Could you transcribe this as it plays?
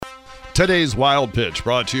Today's Wild Pitch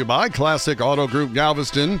brought to you by Classic Auto Group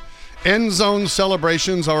Galveston. End zone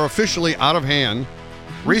celebrations are officially out of hand.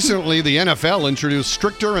 Recently, the NFL introduced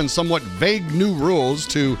stricter and somewhat vague new rules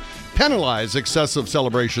to penalize excessive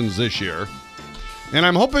celebrations this year. And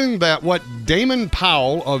I'm hoping that what Damon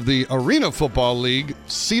Powell of the Arena Football League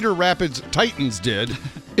Cedar Rapids Titans did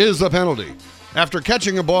is a penalty. After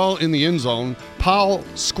catching a ball in the end zone, Powell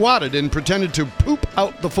squatted and pretended to poop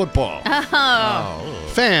out the football. Oh.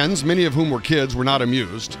 Fans, many of whom were kids, were not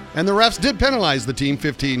amused, and the refs did penalize the team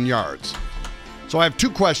 15 yards. So I have two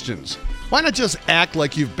questions. Why not just act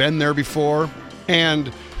like you've been there before?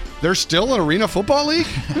 And there's still an Arena Football League?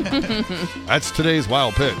 That's today's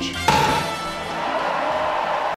Wild Pitch.